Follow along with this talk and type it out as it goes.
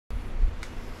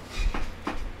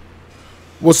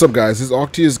What's up, guys? It's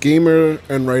Octius Gamer,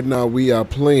 and right now we are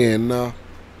playing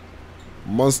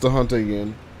Monster Hunter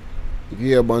again. If you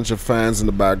hear a bunch of fans in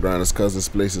the background, it's because this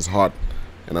place is hot,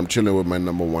 and I'm chilling with my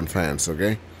 #1 fans,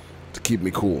 okay? To keep me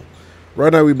cool.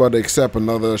 Right now we about to accept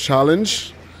another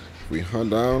challenge. If we hunt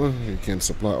down, we can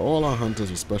supply all our hunters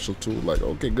with special tools. Like,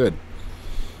 okay, good.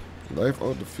 Life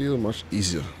out the field much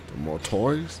easier. The more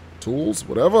toys, tools,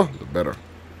 whatever, the better.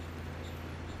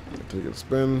 Take a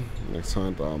spin. Next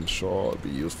hunt, I'm sure it'll be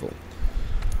useful.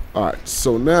 Alright,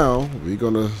 so now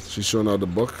she's showing out the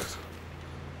book.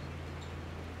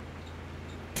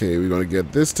 Okay, we're gonna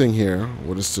get this thing here.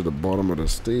 What is to the bottom of the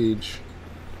stage?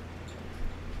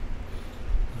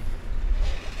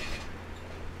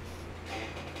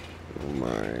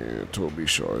 My Toby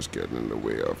Shaw is getting in the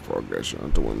way of progression. I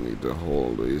don't need to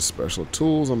hold these special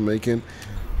tools I'm making.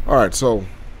 Alright, so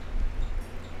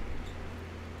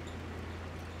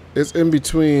it's in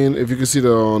between. If you can see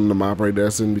on the map right there,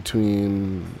 it's in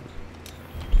between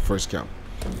the first camp.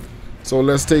 So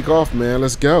let's take off, man.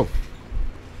 Let's go.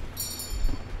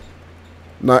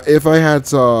 Now, if I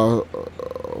had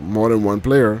more than one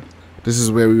player, this is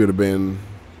where we would have been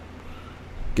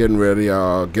getting ready,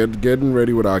 getting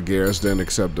ready with our gears, then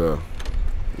accept the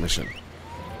mission.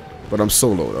 But I'm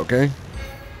soloed, okay?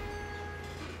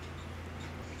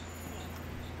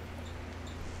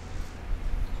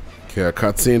 Okay, a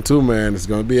cutscene too, man. It's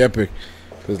gonna be epic.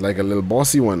 It's like a little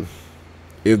bossy one,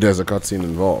 if there's a cutscene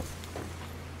involved.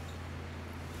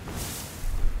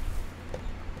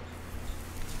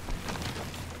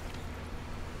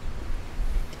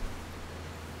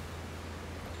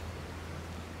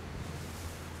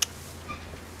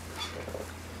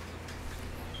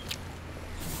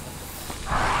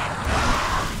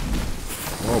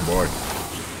 Oh boy.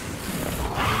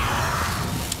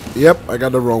 Yep, I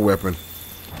got the wrong weapon.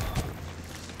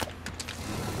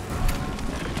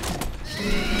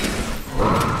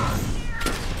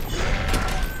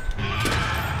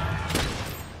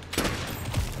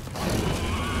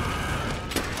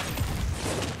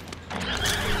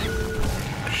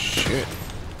 Shit.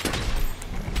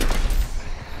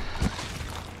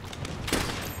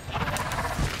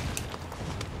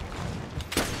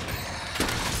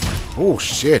 Oh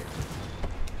shit.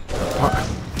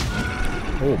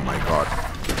 Oh my god.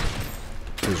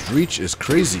 His reach is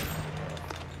crazy.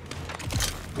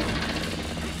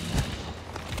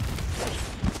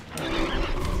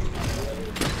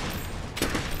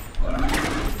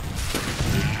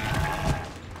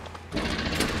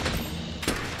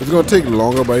 It's gonna take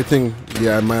longer, but I think,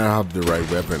 yeah, I might have the right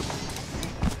weapon.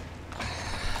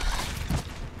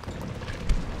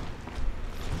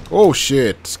 Oh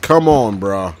shit. Come on,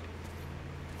 bruh.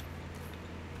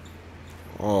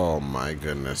 Oh my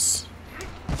goodness.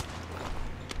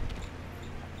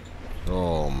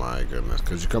 Oh my goodness.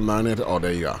 Could you come down here? Oh,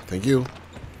 there you go. Thank you.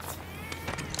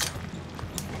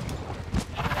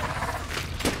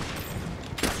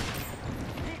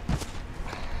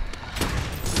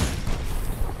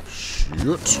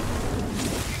 Shoot.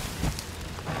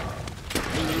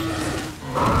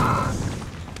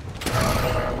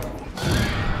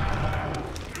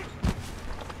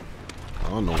 I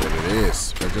don't know what it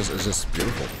is. It's just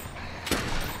beautiful.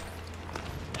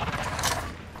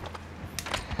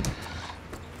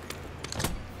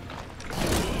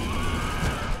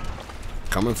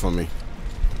 Coming for me.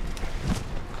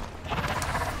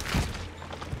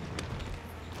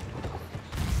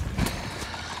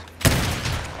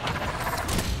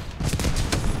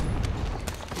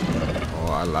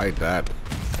 Oh, I like that.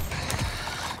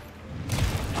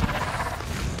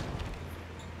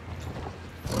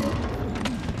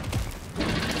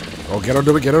 Oh, get out of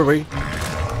the way, get out of the way.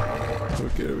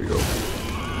 Okay, there we go.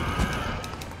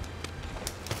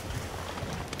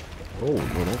 Oh,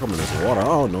 no, don't come in this water.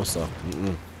 Oh, no, sir.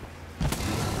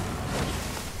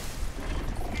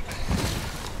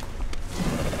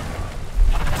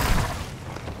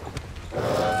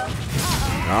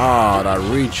 Ah, that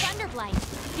reach. Thunderblight.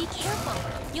 Be careful.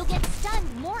 You'll get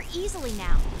stunned more easily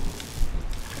now.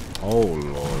 Oh,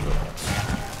 Lord.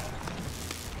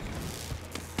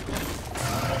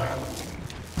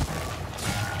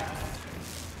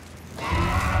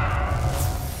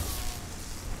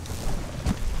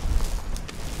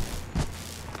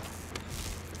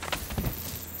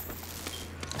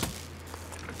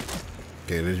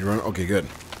 Okay, did you run? Okay, good.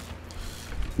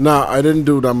 Nah, I didn't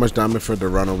do that much damage for the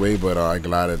runaway, but I'm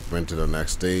glad it went to the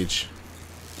next stage.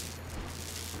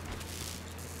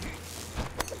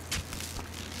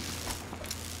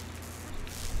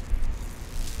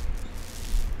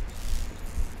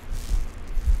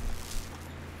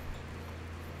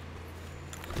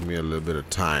 Give me a little bit of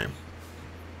time.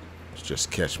 Let's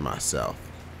just catch myself.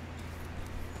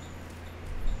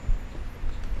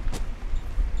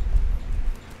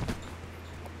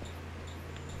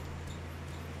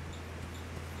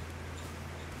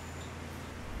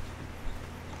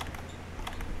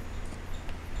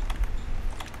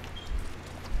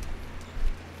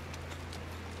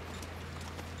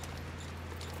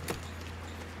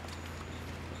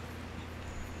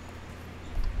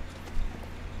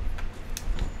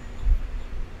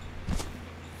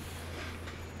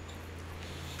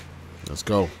 Let's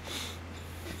go.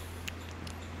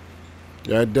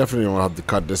 Yeah, I definitely don't have to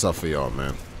cut this up for y'all,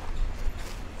 man.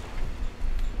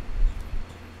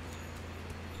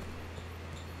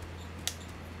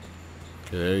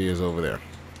 Okay, there he is over there.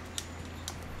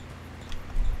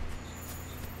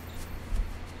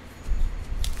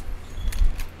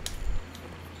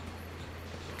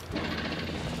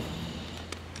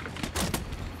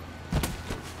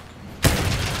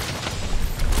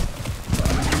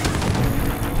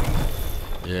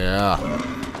 Yeah.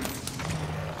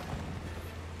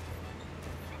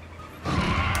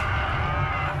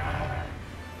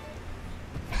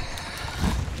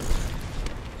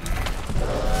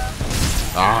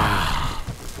 Ah.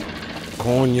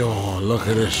 Coño, look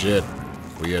at this shit.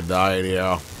 We had died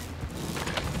here.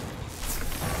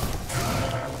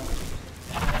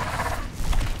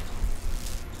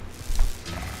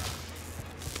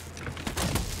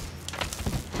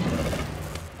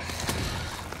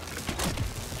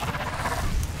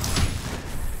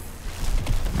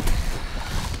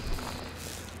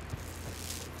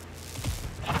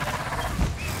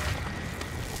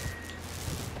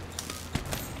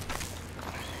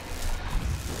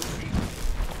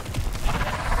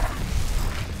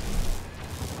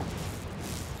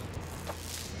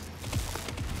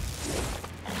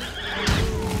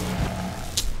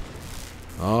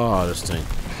 Oh, this thing.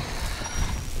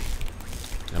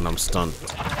 And I'm stunned.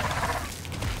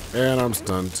 And I'm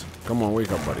stunned. Come on,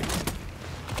 wake up, buddy.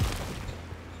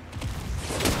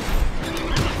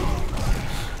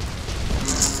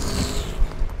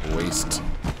 Waste.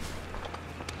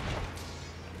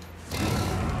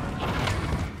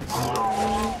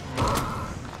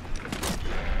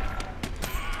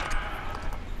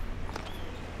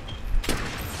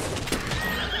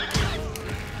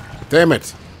 Damn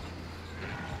it.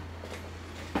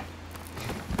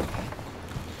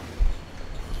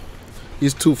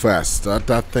 He's too fast.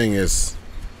 That thing is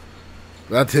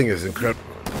incredible.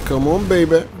 Come on,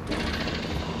 baby.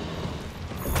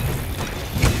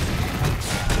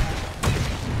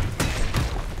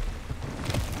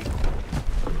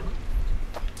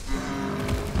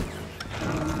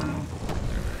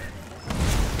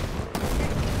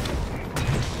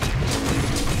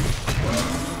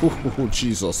 Oh,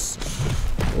 Jesus.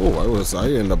 Oh, I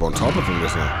ended up on top of him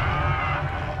just now.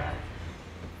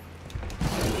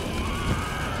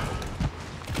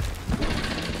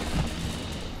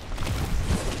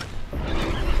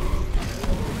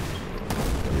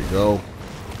 Go.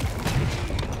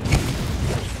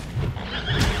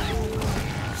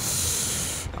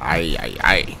 Ay, ay,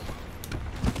 ay.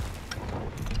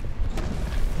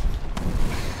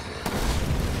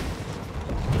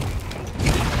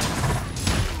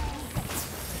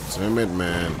 Damn it,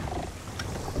 man.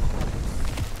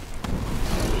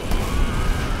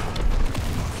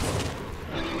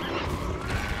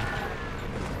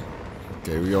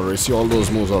 Okay, we already see all those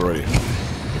moves already.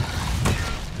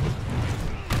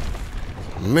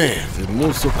 Man, it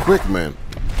moves so quick, man.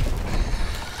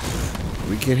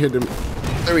 We can't hit them.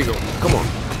 There we go. Come on.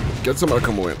 Get somebody to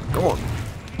come in. Come on.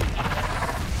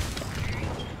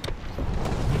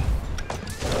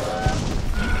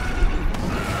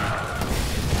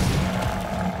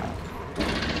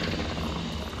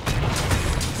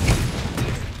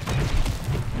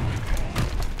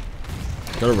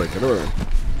 Get over it. Get over it.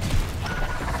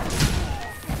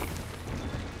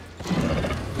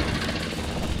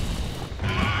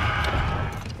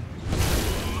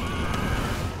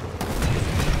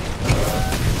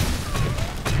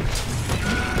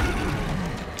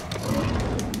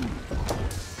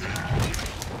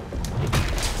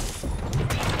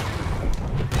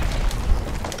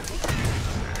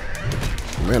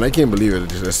 Man, I can't believe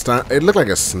it. It looked like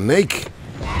a snake.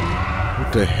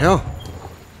 What the hell?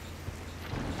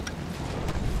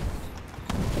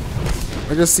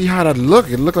 I just see how that looked.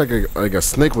 It looked like a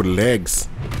snake with legs.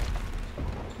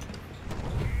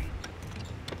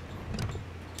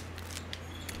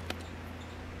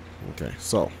 Okay,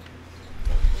 so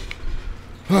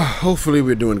hopefully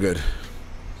we're doing good.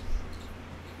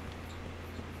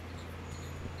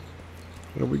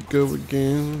 Here we go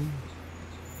again.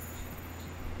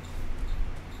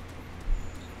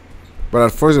 But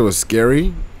at first it was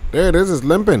scary. There it is, it's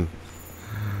limping.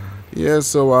 Yeah,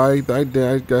 so I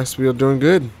guess we are doing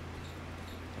good.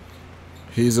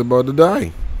 He's about to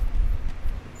die.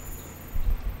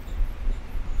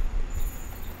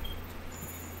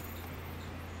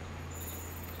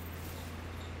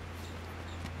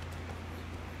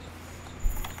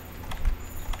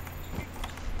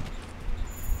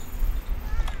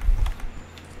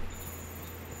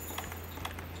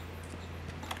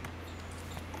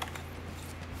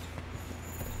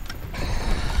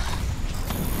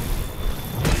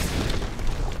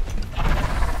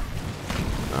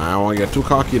 want to get too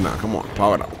cocky now. Come on,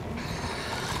 power it up.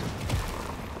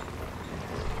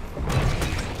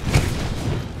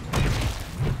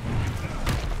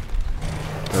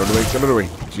 Get out of the way, get out of the way.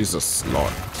 Jesus,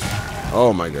 Lord.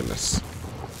 Oh my goodness.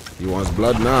 He wants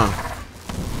blood now.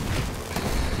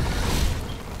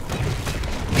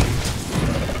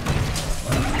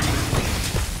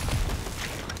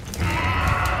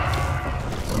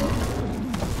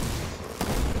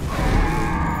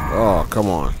 Oh, come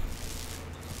on.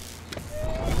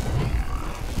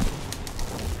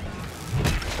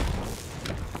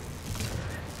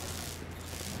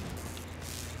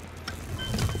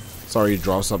 Sorry, you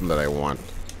dropped something that I want.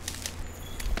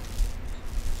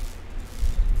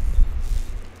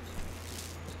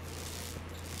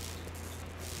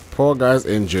 Poor guy's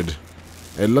injured.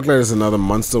 It looked like there's another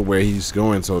monster where he's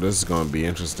going, so this is going to be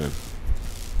interesting.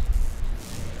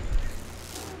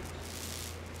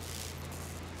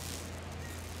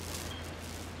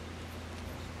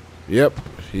 Yep,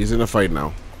 he's in a fight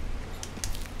now.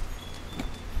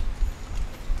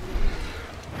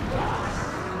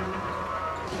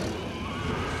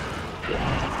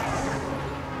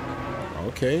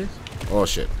 Okay. Oh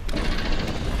shit.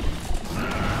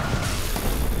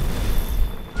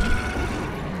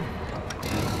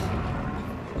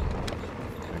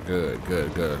 Good,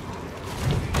 good, good.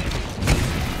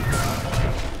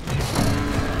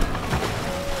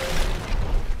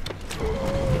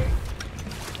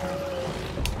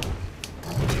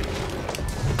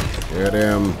 Get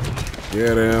him.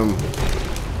 Get him.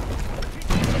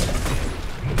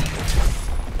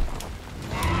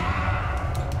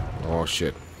 Oh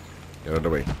shit. Get out of the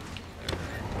way.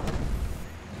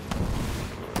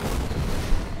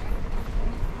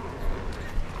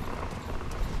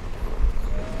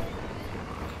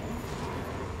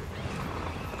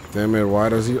 Damn it, why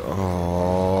does he?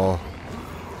 Oh.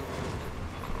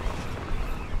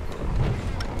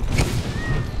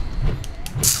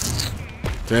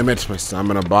 Damn it, my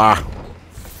stamina bar.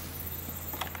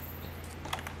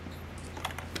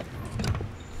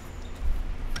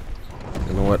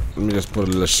 You know what? Let me just put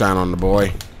a little shine on the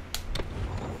boy.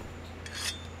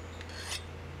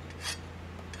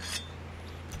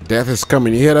 Death is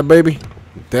coming. You hear that, baby?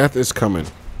 Death is coming.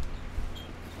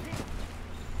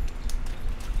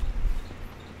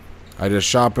 I just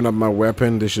sharpened up my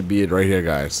weapon. This should be it right here,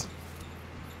 guys.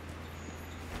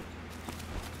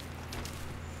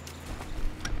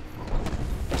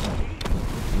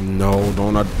 No,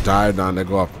 don't not die down there.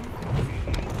 Go up.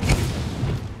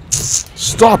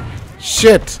 Stop!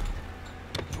 Shit!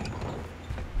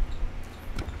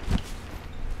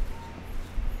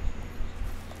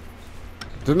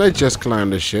 Didn't I just climb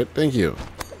this shit? Thank you.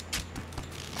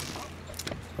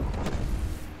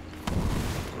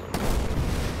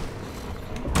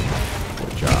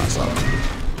 Good job, son.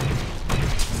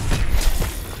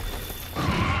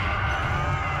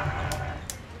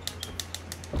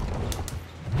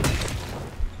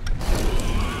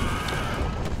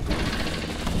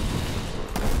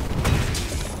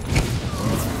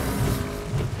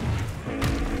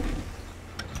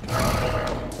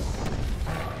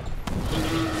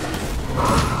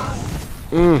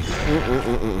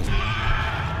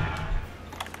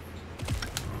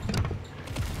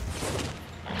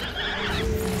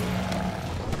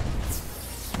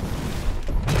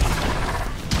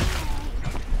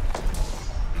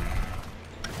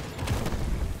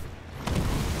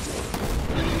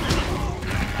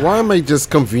 Why am I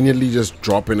just conveniently just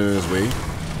dropping in his way?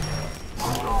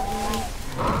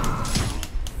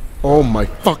 Oh my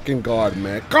fucking god,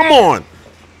 man. Come on!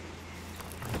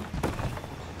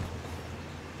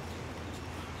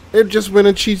 It just went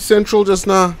and cheat central just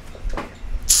now.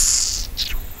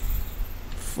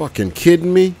 Fucking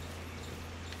kidding me?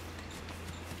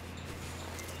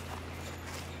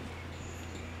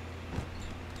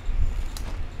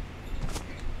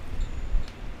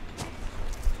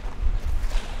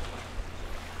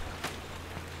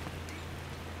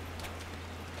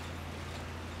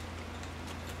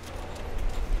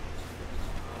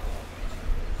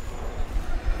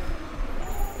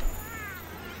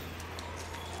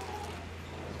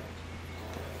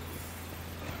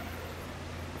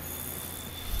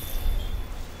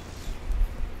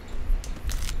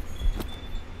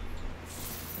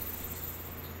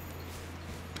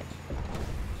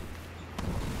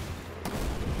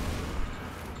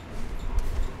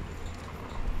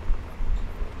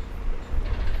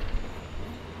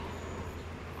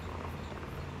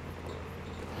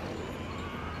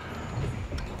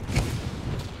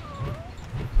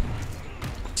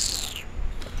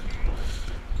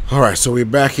 Alright, so we're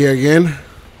back here again.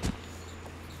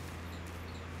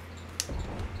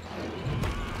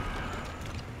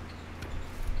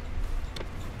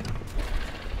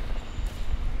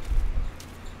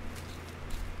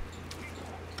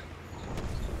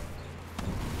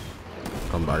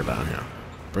 Come back down here.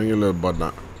 Bring your little butt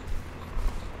down.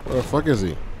 Where the fuck is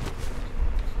he?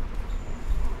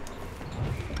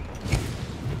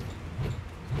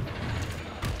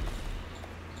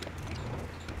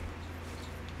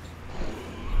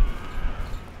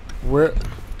 Where?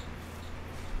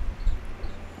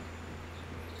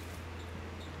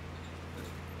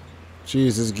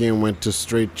 Jeez, this game went to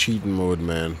straight cheating mode,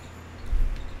 man.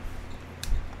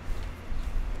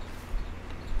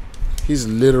 He's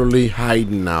literally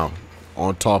hiding now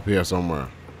on top here somewhere.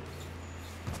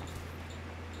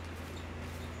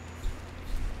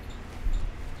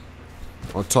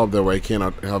 On top there where I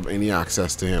cannot have any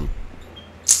access to him.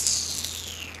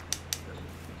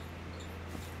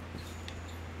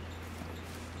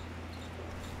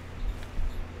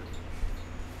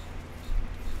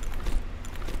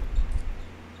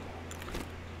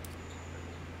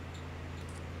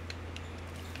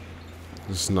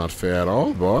 This is not fair at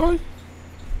all, boy.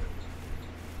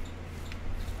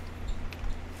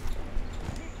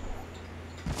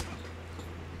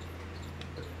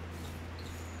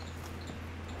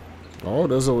 Oh,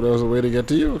 there's a way to get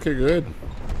to you? Okay, good.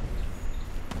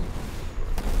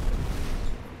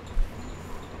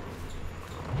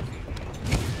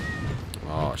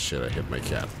 Oh, shit, I hit my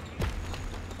cat.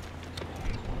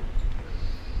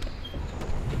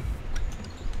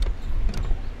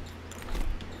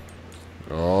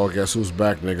 Oh, guess who's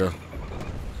back, nigga?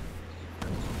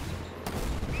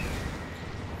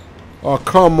 Oh,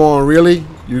 come on, really?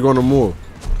 You're gonna move?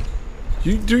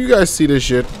 Do you guys see this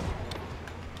shit?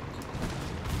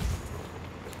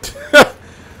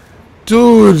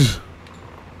 Dude!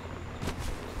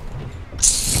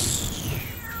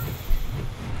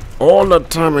 All the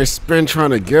time I spent trying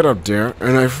to get up there,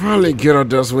 and I finally get up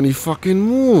there when he fucking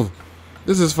move.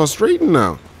 This is frustrating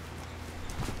now.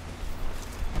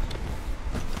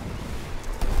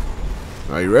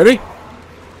 Are you ready?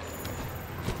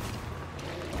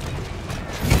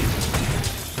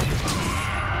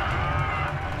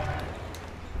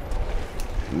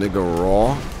 Nigga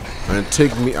raw and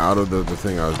take me out of the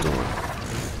thing I was doing.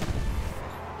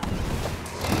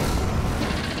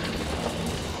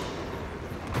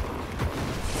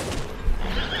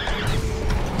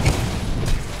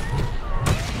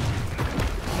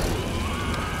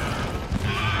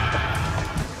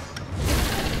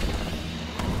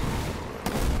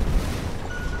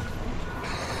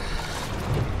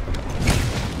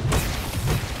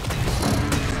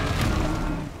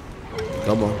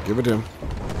 Come on, give it to him.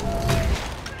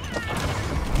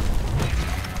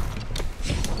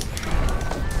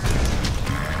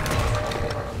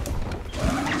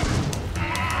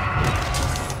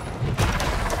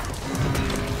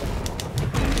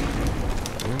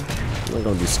 I'm not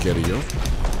gonna be scared of you.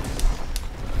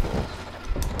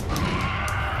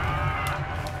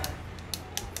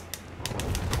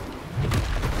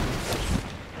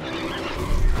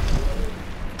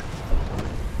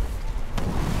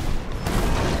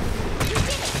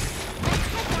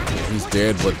 He's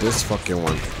dead, but this fucking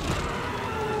one.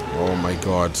 Oh my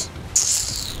god.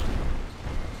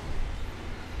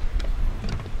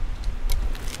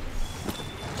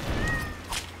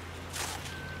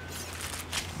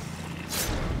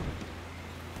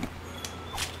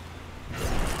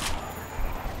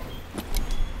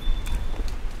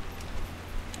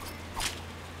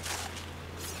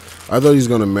 I thought he was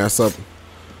gonna mess up.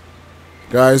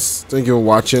 Guys, thank you for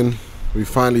watching. We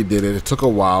finally did it. It took a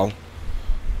while,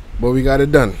 but we got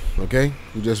it done. Okay,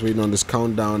 we're just waiting on this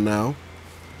countdown now,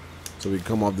 so we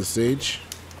come off the stage.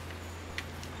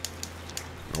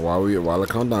 And while the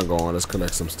countdown go on, let's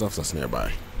collect some stuff that's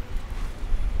nearby.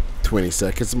 20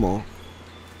 seconds more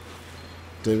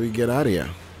till we get out of here.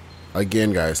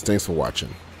 Again, guys, thanks for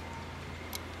watching.